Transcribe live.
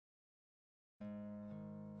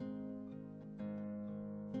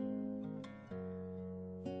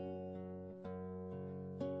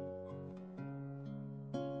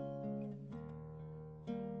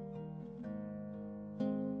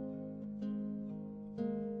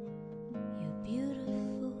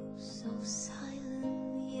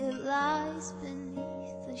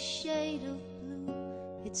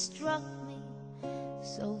It struck me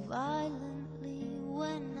so violently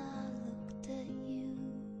when I looked at you.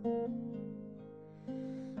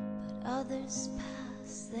 But others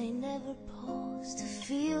pass, they never pause to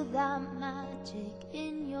feel that magic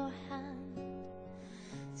in your hand.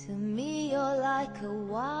 To me you're like a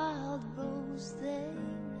wild rose, they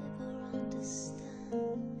never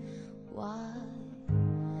understand why.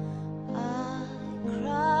 I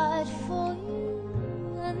cried for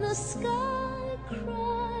you and the sky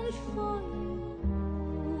cried for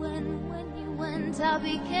you, and when you went I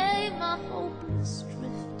became a hopeless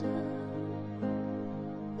drifter.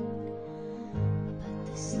 But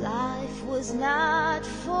this life was not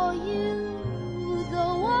for you,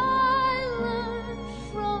 though I learned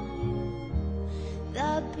from you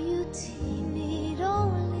that beauty need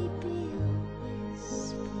only be a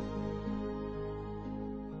whisper.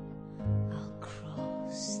 I'll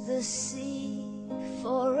cross the sea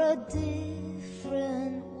for a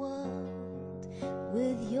different world,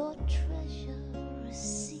 with your treasure a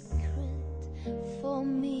secret for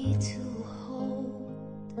me to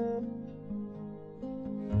hold.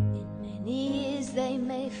 In many years they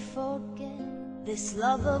may forget this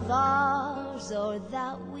love of ours, or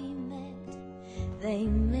that we met. They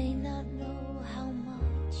may not know how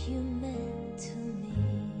much you meant to me.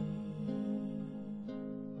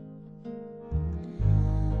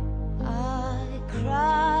 I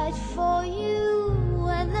cried for you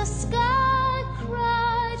and the sky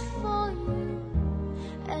cried for you,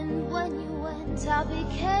 and when you went I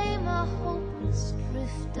became a hopeless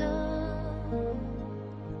drifter.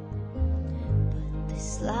 But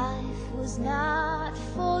this life was not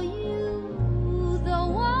for you,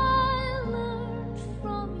 though I learned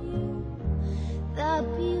from you that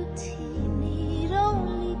beauty need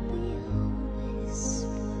only be a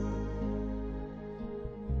whisper.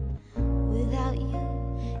 Without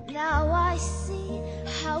you, now I see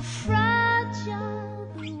how fragile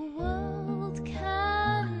the world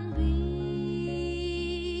can be.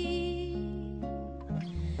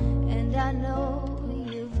 And I know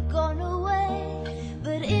you've gone away,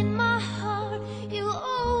 but in my heart you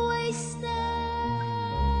always stay.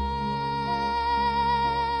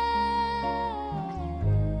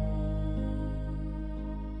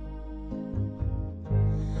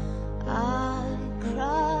 I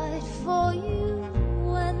cried for you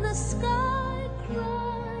and the sky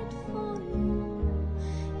cried for you,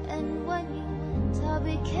 and when you went I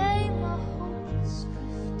became a hopeless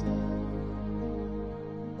drifter.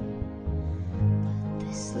 But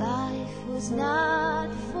this life was not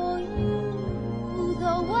for you,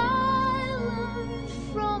 though I learned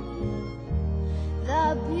from you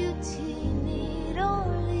that beauty need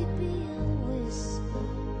only